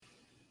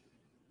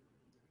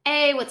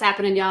Hey, what's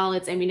happening, y'all?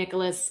 It's Amy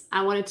Nicholas.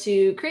 I wanted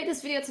to create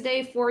this video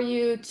today for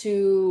you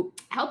to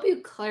help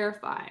you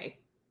clarify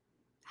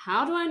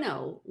how do I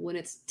know when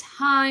it's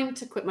time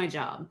to quit my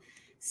job?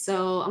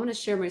 So I'm going to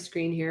share my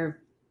screen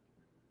here.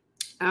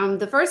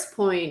 The first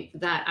point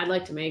that I'd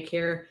like to make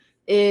here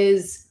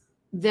is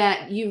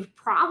that you've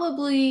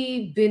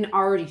probably been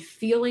already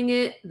feeling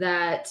it,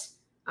 that,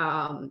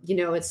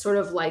 it's sort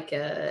of like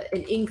an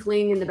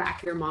inkling in the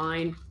back of your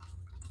mind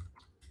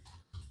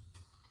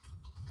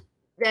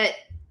that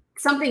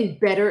something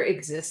better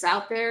exists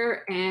out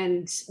there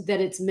and that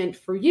it's meant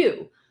for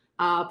you.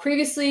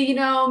 Previously,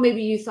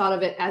 maybe you thought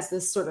of it as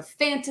this sort of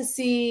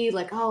fantasy,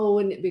 like, oh,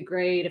 wouldn't it be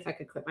great if I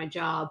could quit my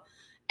job?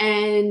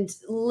 And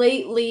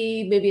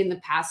lately, maybe in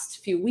the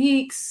past few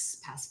weeks,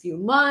 past few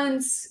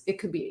months, it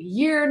could be a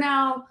year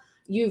now,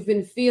 you've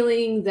been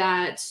feeling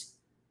that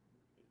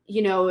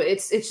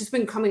it's just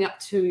been coming up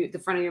to the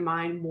front of your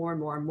mind more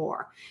and more and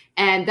more.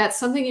 And that's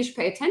something you should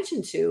pay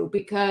attention to,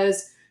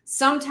 because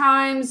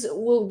sometimes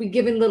we'll be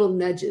given little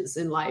nudges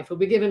in life. We'll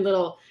be given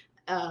little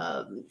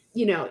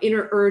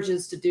inner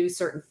urges to do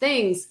certain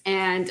things,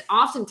 and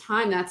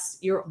oftentimes that's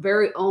your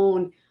very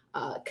own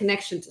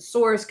connection to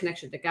source,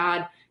 connection to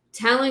God,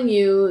 telling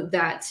you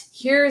that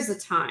here is the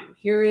time,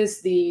 here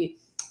is the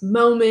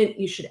moment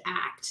you should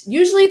act.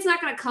 Usually it's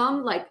not going to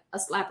come like a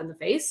slap in the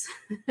face.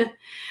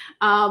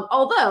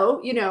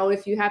 Although,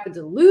 if you happen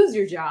to lose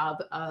your job,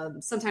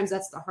 sometimes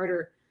that's the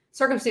harder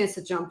circumstance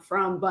to jump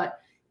from,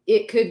 but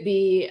it could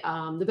be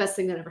the best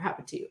thing that ever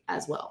happened to you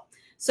as well.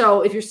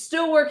 So if you're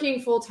still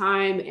working full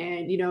time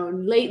and,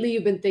 lately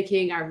you've been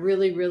thinking, I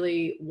really,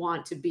 really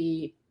want to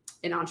be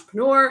an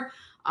entrepreneur.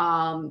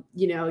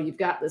 You've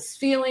got this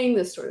feeling,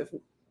 this sort of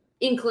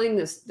inkling,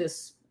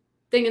 this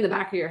thing in the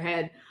back of your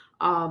head.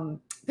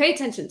 Pay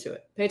attention to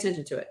it. Pay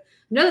attention to it.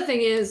 Another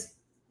thing is,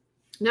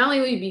 not only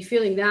will you be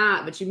feeling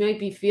that, but you might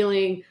be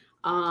feeling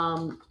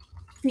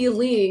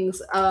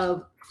feelings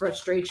of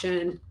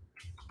frustration,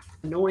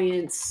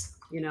 annoyance,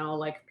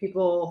 like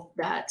people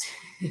that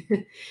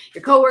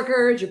your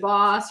coworkers, your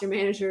boss, your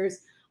managers,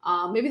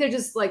 maybe they're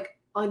just like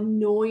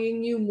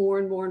annoying you more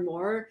and more and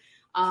more.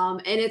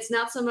 And it's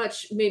not so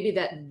much maybe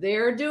that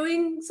they're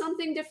doing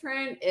something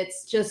different.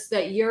 It's just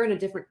that you're in a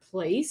different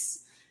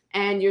place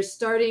and you're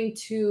starting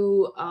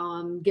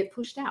to get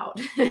pushed out,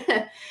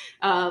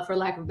 for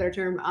lack of a better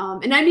term.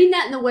 And I mean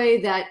that in the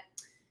way that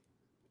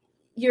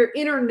your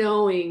inner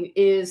knowing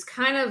is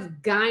kind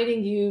of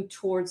guiding you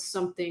towards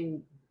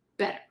something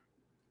better.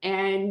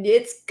 And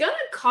it's going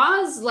to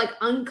cause like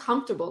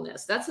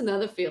uncomfortableness. That's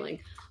another feeling.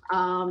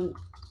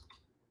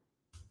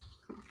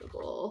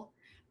 Comfortable.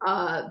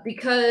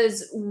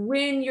 Because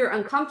when you're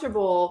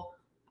uncomfortable,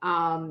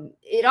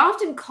 it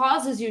often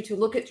causes you to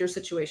look at your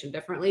situation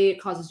differently.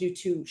 It causes you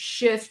to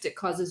shift. It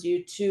causes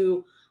you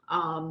to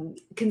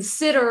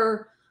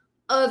consider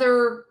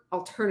other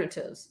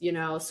alternatives,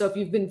 So if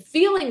you've been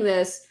feeling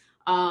this,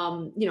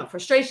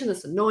 frustration,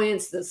 this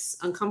annoyance, this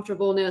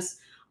uncomfortableness,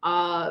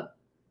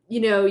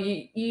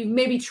 you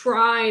maybe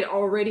tried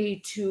already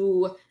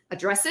to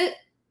address it,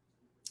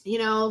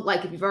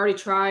 like if you've already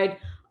tried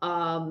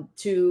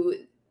to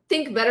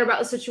think better about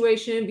the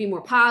situation, be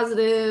more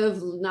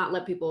positive, not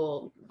let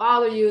people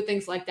bother you,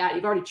 things like that.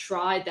 You've already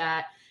tried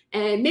that.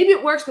 And maybe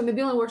it works, but maybe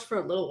it only works for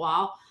a little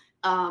while.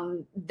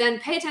 Then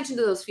pay attention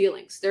to those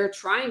feelings. They're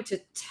trying to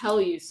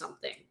tell you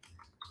something.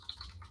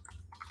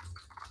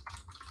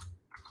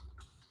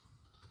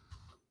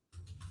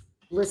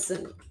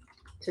 Listen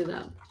to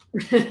them.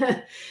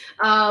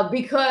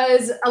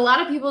 Because a lot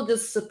of people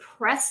just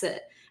suppress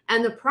it.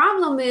 And the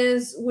problem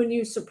is when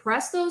you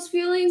suppress those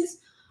feelings,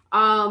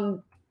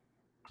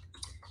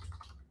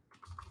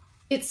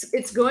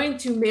 it's going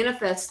to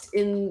manifest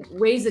in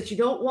ways that you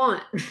don't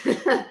want.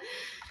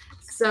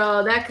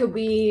 So that could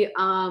be,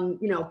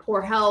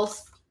 poor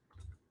health,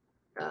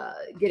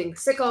 getting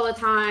sick all the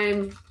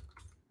time.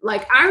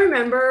 Like I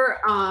remember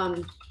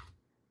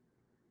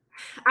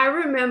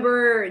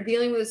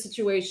dealing with a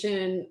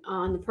situation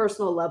on the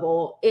personal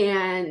level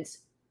and,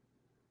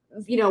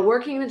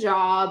 working the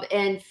job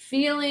and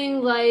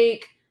feeling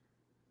like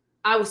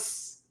I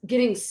was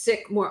getting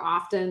sick more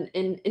often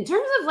in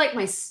terms of like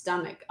my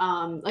stomach.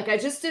 Like I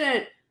just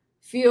didn't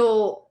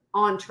feel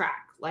on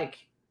track, like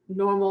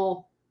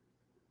normal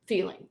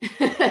feeling.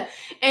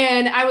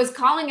 And I was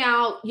calling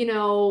out,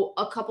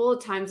 a couple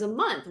of times a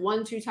month,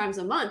 1-2 times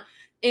a month.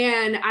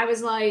 And I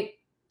was like,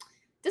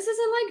 this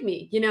isn't like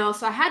me,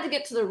 So I had to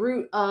get to the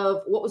root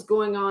of what was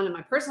going on in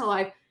my personal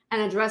life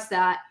and address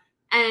that.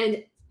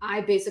 And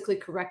I basically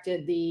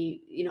corrected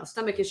the,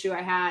 stomach issue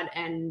I had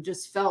and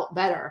just felt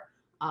better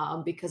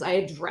because I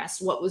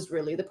addressed what was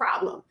really the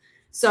problem.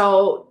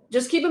 So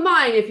just keep in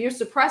mind, if you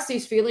suppress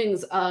these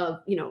feelings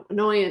of,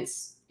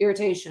 annoyance,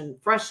 irritation,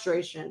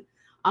 frustration,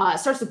 it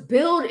starts to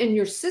build in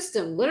your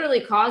system, literally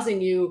causing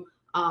you,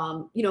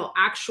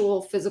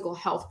 actual physical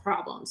health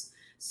problems.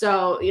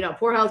 So,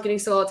 poor health, getting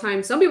sick all the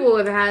time. Some people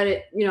have had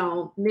it,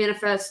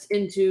 manifest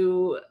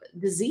into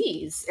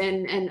disease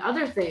and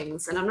other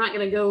things. And I'm not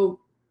going to go,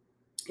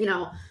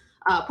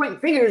 pointing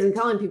fingers and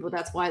telling people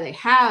that's why they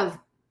have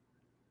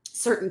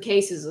certain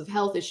cases of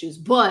health issues,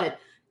 but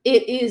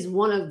it is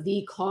one of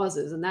the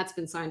causes, and that's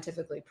been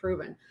scientifically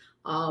proven.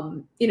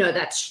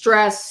 That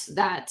stress,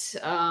 that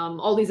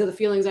all these other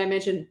feelings I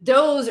mentioned,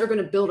 those are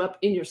going to build up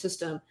in your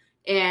system,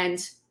 and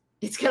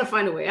it's going to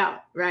find a way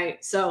out,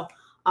 right? So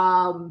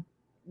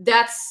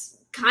that's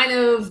kind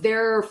of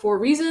there for a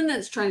reason.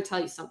 That's trying to tell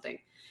you something.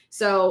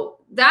 So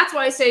that's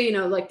why I say,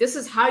 like, this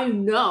is how you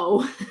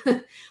know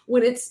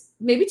when it's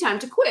maybe time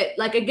to quit.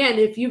 Like, again,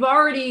 if you've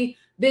already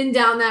been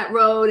down that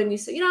road and you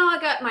say, I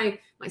got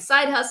my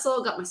side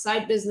hustle, got my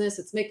side business,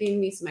 it's making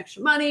me some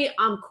extra money,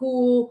 I'm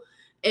cool,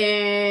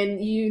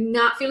 and you're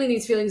not feeling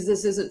these feelings,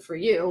 this isn't for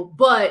you.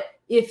 But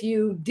if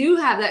you do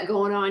have that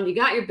going on, you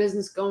got your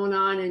business going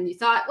on, and you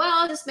thought, well,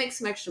 I'll just make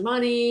some extra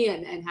money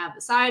and have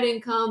the side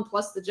income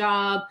plus the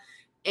job,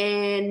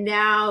 and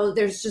now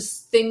there's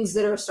just things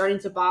that are starting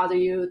to bother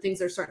you, things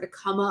that are starting to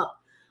come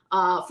up.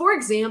 For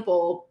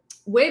example,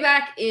 way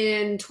back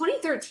in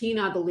 2013,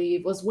 I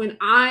believe, was when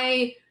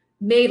I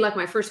made like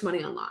my first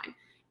money online.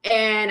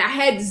 And I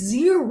had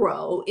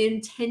zero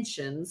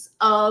intentions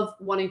of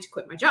wanting to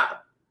quit my job.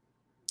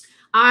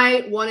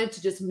 I wanted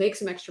to just make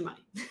some extra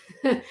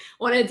money.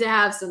 Wanted to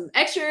have some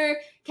extra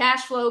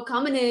cash flow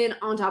coming in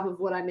on top of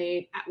what I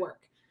made at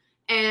work.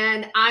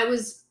 And I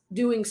was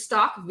doing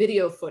stock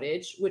video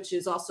footage, which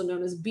is also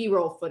known as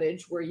B-roll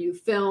footage, where you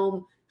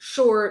film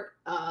short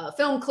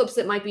film clips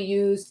that might be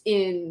used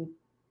in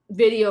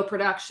video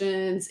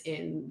productions,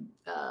 in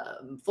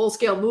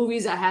full-scale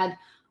movies. I had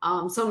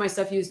some of my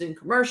stuff used in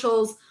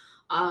commercials,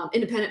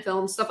 independent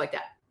films, stuff like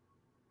that.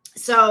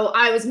 So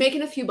I was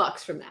making a few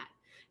bucks from that.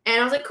 And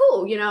I was like,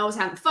 cool, I was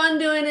having fun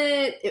doing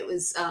it. It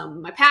was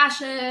my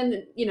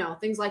passion,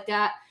 things like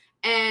that.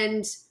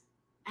 And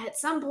at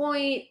some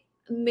point,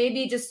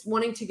 maybe just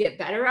wanting to get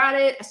better at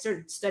it, I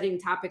started studying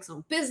topics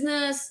on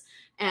business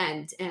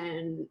and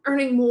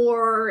earning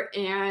more,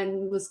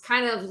 and was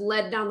kind of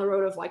led down the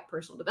road of like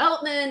personal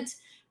development.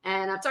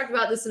 And I've talked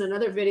about this in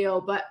another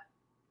video, but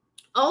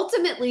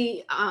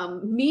ultimately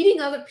meeting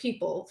other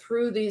people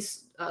through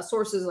these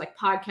sources like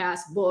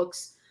podcasts,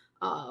 books,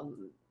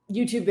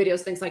 YouTube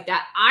videos, things like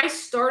that, I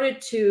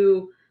started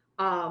to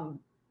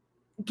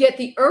get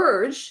the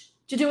urge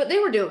to do what they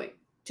were doing,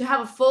 to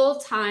have a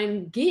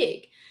full-time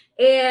gig.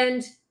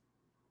 And,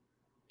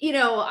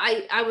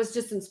 I was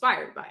just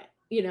inspired by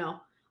it,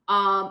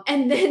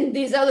 and then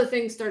these other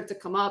things started to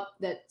come up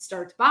that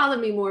started to bother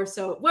me more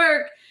so at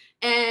work.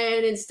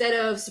 And instead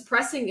of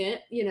suppressing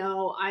it,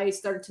 I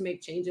started to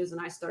make changes,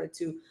 and I started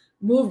to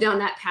move down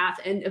that path.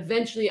 And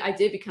eventually I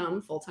did become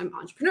a full-time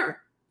entrepreneur.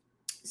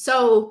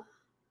 So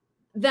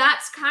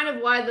that's kind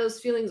of why those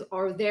feelings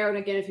are there. And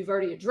again, if you've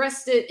already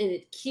addressed it and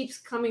it keeps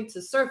coming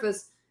to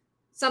surface,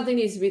 something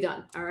needs to be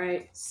done. All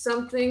right.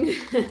 Something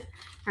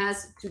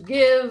has to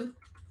give.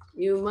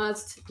 You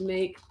must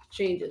make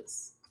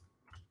changes.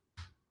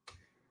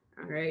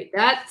 All right.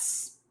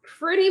 That's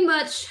pretty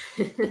much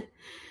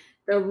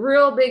the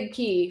real big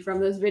key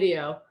from this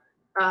video.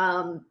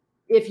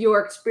 If you're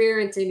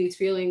experiencing these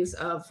feelings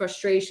of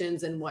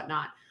frustrations and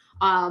whatnot.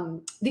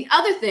 The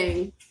other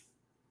thing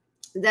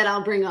that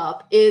I'll bring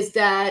up is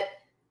that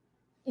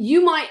you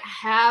might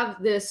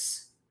have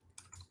this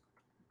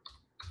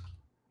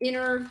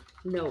inner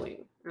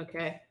knowing,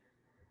 okay?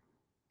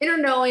 Inner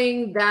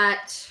knowing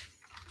that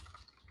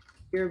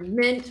you're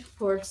meant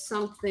for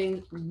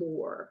something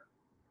more.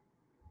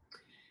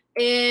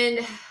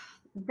 And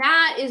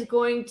that is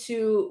going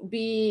to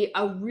be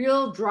a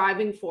real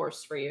driving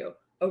force for you,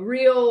 a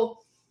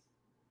real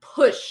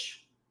push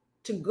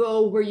to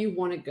go where you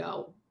want to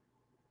go,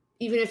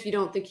 even if you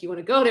don't think you want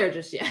to go there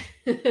just yet.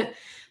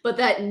 But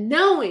that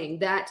knowing,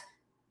 that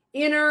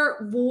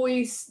inner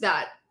voice,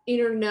 that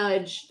inner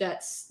nudge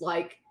that's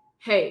like,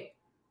 hey,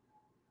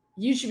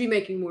 you should be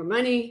making more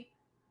money.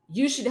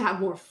 You should have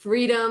more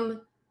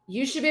freedom.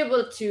 You should be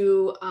able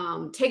to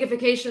take a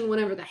vacation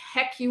whenever the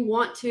heck you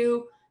want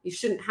to. You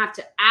shouldn't have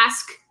to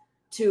ask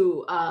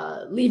to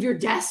leave your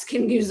desk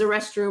and use the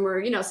restroom,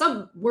 or,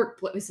 some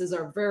workplaces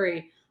are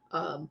very,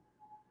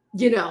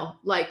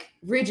 like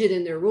rigid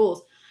in their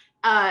rules.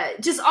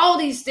 Just all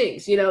these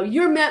things,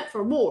 you're meant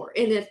for more.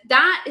 And if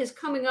that is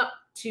coming up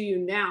to you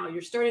now,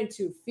 you're starting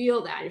to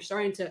feel that, you're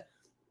starting to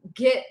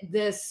get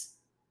this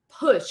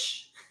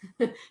push,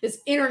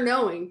 this inner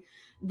knowing,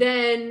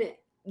 then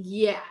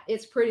yeah,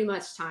 it's pretty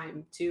much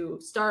time to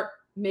start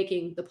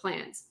making the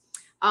plans.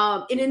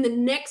 And in the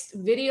next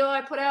video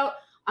I put out,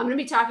 I'm going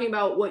to be talking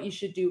about what you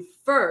should do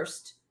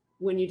first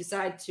when you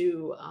decide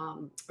to,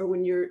 or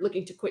when you're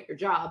looking to quit your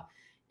job,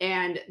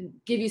 and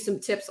give you some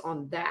tips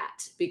on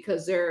that,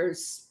 because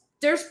there's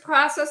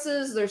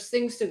processes, there's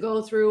things to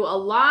go through. A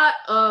lot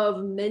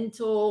of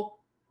mental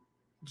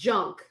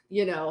junk,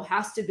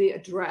 has to be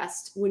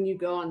addressed when you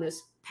go on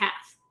this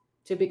path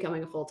to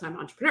becoming a full-time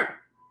entrepreneur.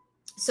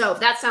 So if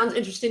that sounds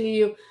interesting to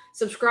you,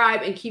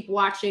 subscribe and keep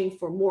watching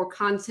for more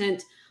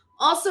content.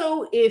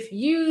 Also, if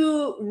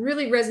you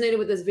really resonated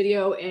with this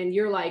video and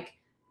you're like,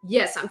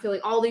 yes, I'm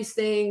feeling all these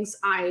things,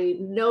 I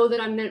know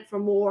that I'm meant for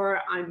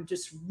more, I'm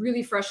just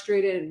really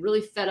frustrated and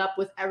really fed up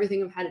with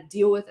everything I've had to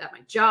deal with at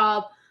my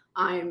job,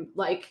 I'm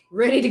like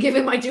ready to give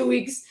in my 2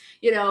 weeks.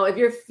 If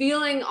you're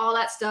feeling all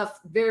that stuff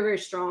very, very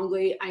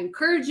strongly, I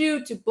encourage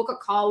you to book a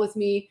call with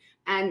me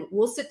and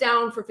we'll sit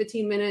down for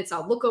 15 minutes.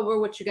 I'll look over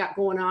what you got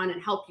going on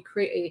and help you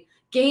create a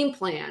game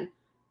plan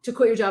to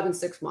quit your job in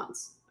 6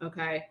 months.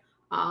 Okay.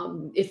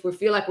 If we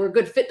feel like we're a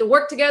good fit to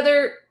work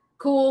together,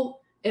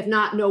 cool. If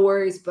not, no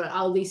worries, but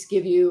I'll at least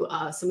give you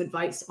some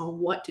advice on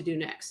what to do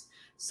next.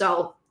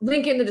 So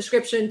link in the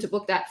description to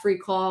book that free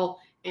call,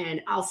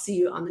 and I'll see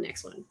you on the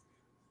next one.